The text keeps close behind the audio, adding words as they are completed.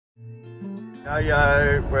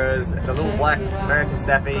Yoyo was the little black American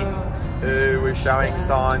Staffy who was showing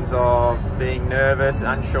signs of being nervous,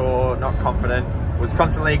 unsure, not confident. Was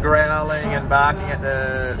constantly growling and barking at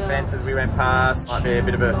the fence as we went past. Might be a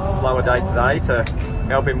bit of a slower day today to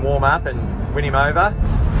help him warm up and win him over.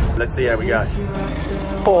 Let's see how we go.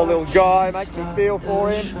 Poor little guy, makes me feel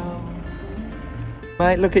for him.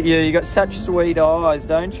 Mate, look at you, you got such sweet eyes,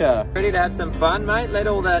 don't you? Ready to have some fun, mate? Let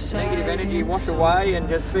all that negative energy wash away and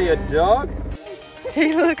just be a dog?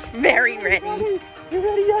 He looks very ready. You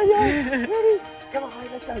ready, Yoyo? Ready? Come on,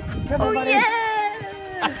 let's go. Come on, buddy. Yeah!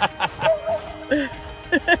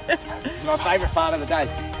 It's my favourite part of the day.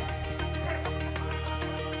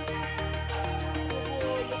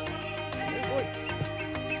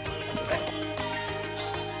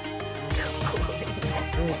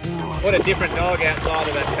 What a different dog outside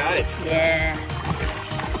of that cage. Yeah.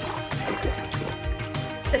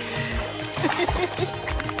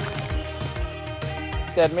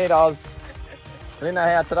 To admit, I didn't know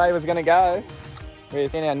how today was going to go. We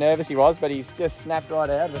seen how nervous he was, but he's just snapped right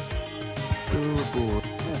out of it. Good boy.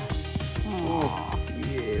 Oh,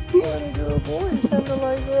 yeah. Good boy. He's having a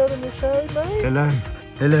lazy out in the shade, mate. Hello.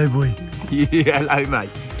 Hello, boy. Yeah, hello, mate.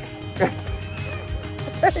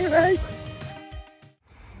 Hey, mate.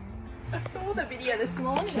 I saw the video this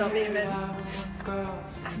morning of him and how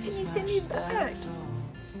can you send me back?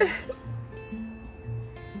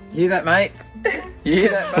 You hear that, mate? You hear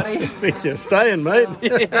that, buddy? I think you're staying, mate.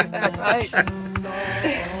 Mate.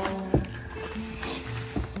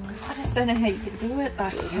 I just don't know how you can do it.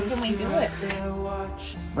 Like, how can we do it? Where are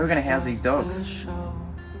we going to house these dogs? I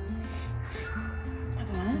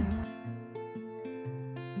don't know.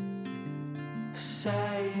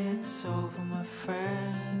 Say it's over, my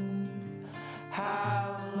friend.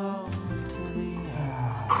 How long till the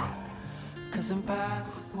end? 'Cause I'm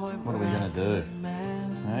past the point. What are we going to do?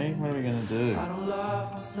 Hey, what are we going to do? I don't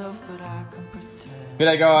love myself, but I can pretend.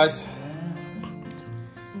 G'day, guys.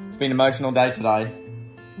 It's been an emotional day today.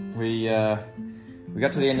 We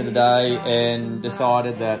got to the end of the day and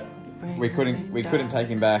decided that we couldn't take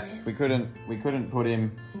him back. We couldn't put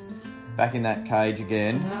him back in that cage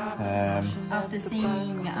again. After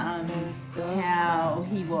seeing how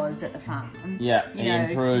he was at the farm. Yeah, he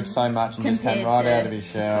improved so much and just came right out of his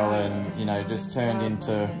shell and, you know, just turned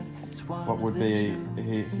into what would be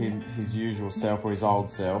his usual self or his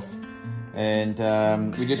old self. And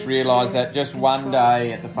we just realised that just one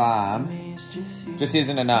day at the farm just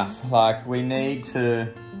isn't enough. Like, we need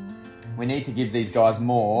to give these guys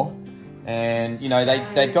more. And, you know,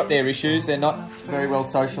 they've got their issues. They're not very well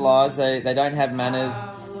socialised. They don't have manners,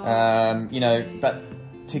 you know, but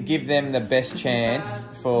to give them the best chance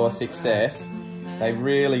for success, they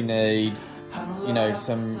really need, you know,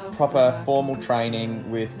 some proper formal training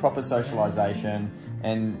with proper socialisation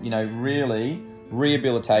and, you know, really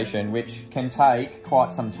rehabilitation, which can take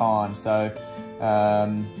quite some time. So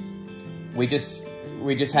we just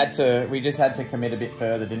had to commit a bit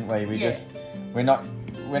further, didn't we?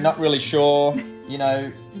 We're not really sure, you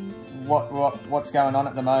know, what's going on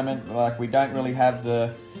at the moment. Like, we don't really have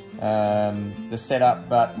the setup,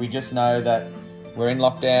 but we just know that we're in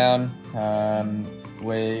lockdown.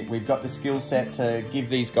 We've got the skill set to give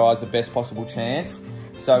these guys the best possible chance.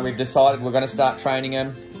 So we've decided we're going to start training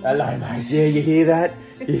them. Hello, mate. Yeah, you hear that?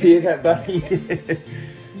 You hear that, buddy?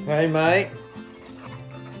 Hey, mate.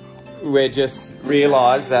 We just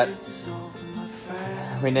realised that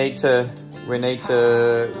we need to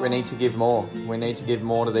give more. We need to give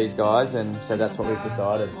more to these guys, and so that's what we've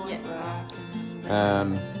decided. Yeah.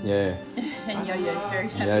 Yeah. And Yoyo's very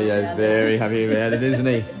happy. Yoyo's very happy about it, isn't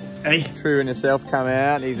he? Hey, True and herself come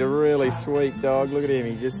out. He's a really sweet dog. Look at him.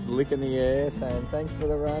 He's just licking the air, saying thanks for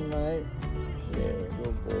the run, mate. Yeah,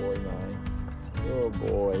 good boy, mate. Good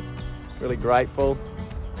boy. Really grateful,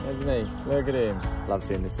 isn't he? Look at him. Love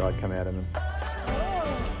seeing this side come out of him.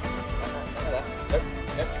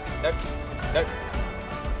 Nope.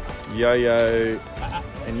 Yoyo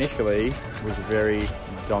initially was a very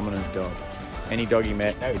dominant dog. Any dog he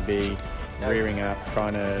met would be rearing up,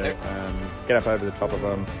 trying to get up over the top of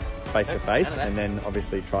them face to face, and then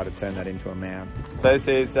obviously try to turn that into a mount. So this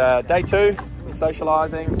is day 2, we're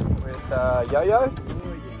socialising with Yoyo.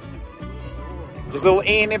 Just a little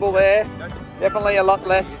ear nibble there. Definitely a lot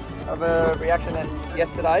less of a reaction than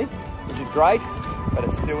yesterday, which is great, but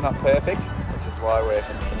it's still not perfect, which is why we're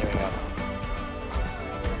continuing on.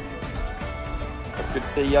 It's good to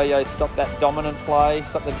see Yoyo stop that dominant play,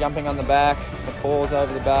 stop the jumping on the back, the paws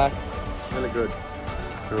over the back. It's really good.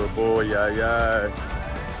 Good boy, Yoyo.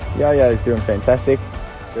 Yoyo's doing fantastic.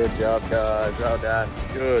 Good job, guys. Well done.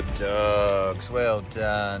 Good dogs. Well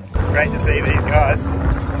done. It's great to see these guys.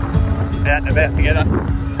 out and about together.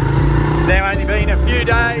 It's now only been a few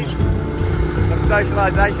days of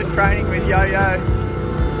socialisation training with Yo-Yo,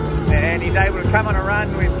 and he's able to come on a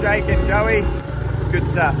run with Jake and Joey. It's good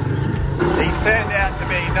stuff. He's turned out to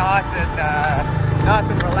be nice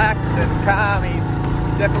and relaxed and calm. He's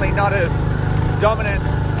definitely not as dominant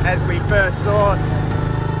as we first thought.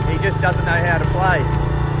 He just doesn't know how to play.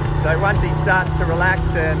 So once he starts to relax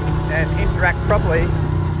and interact properly,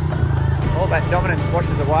 all that dominance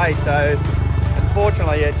washes away. So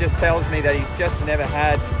unfortunately, it just tells me that he's just never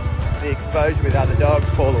had the exposure with other dogs,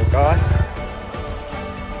 poor little guy.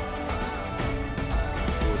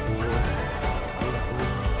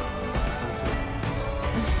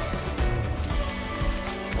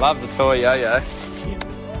 Loves the toy Yo-Yo.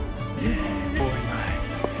 Boy, mate.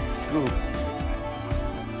 Good.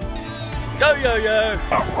 Go Yo-Yo!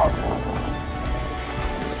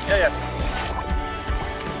 Yo-Yo.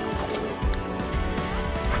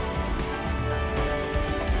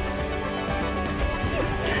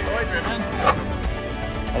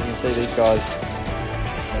 As you can see, these guys,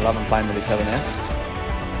 they're loving playing with each other now.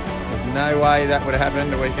 There's no way that would have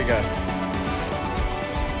happened a week ago.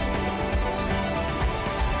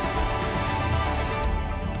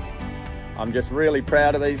 I'm just really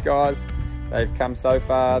proud of these guys. They've come so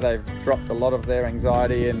far. They've dropped a lot of their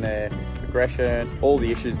anxiety and their aggression, all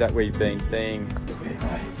the issues that we've been seeing.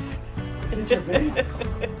 Is that your bed?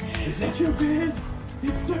 Is that your bed?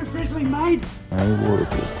 It's so freshly made. No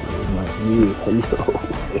waterproof, mate. Hello,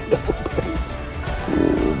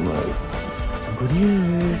 oh, mate. Some good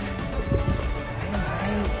news.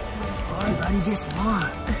 Hey, buddy, guess what?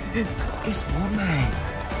 Guess what, mate?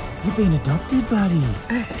 You've been adopted, buddy.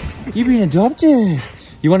 You've been adopted.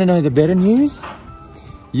 You want to know the better news?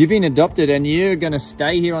 You've been adopted and you're going to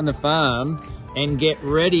stay here on the farm and get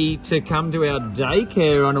ready to come to our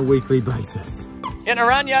daycare on a weekly basis. Getting a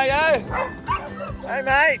run, Yo-Yo? Hey,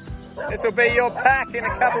 mate. This will be your pack in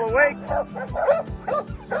a couple of weeks.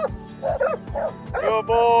 Good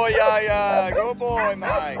boy, Yo-Yo. Good boy,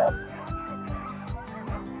 mate.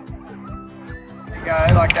 There you go.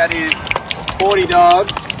 Like that is 40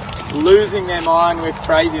 dogs losing their mind with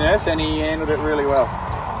craziness, and he handled it really well.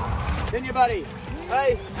 Didn't you, buddy?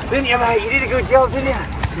 Hey, didn't you, mate? You did a good job, didn't you?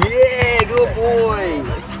 Yeah, good boy.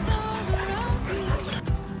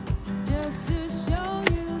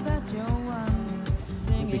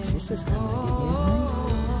 Big sister's coming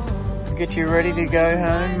to Get you ready to go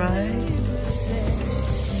home, mate.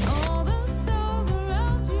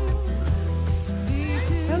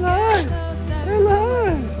 Hello. Hello.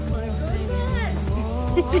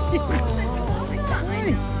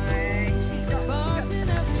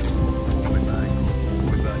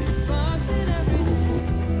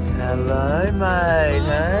 Hello, mate,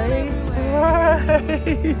 hey?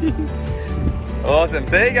 Awesome,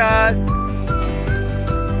 see you guys.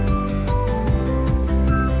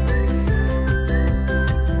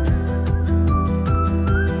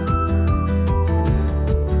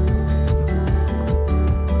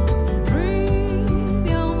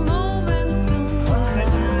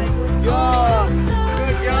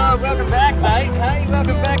 Welcome back, mate. Hey,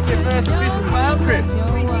 welcome back to your first official farm trip.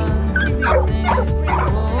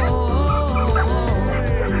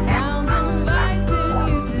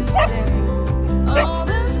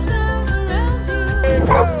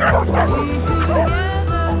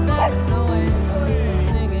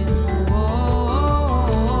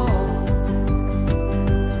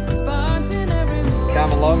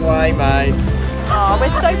 Come a long way, mate. Oh, we're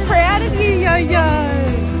so proud of you, Yo-Yo.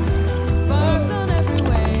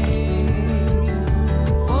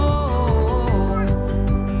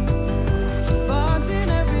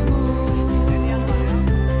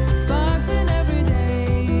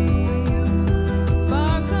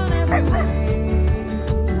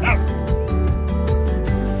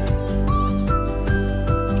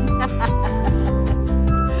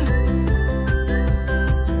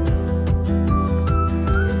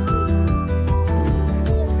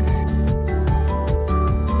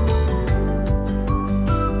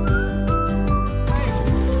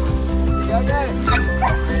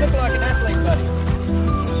 You look like an athlete, buddy.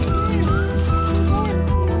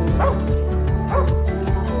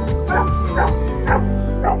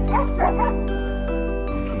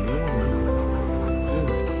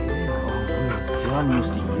 John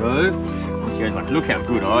used to go. He goes like, look how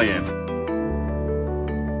good I am.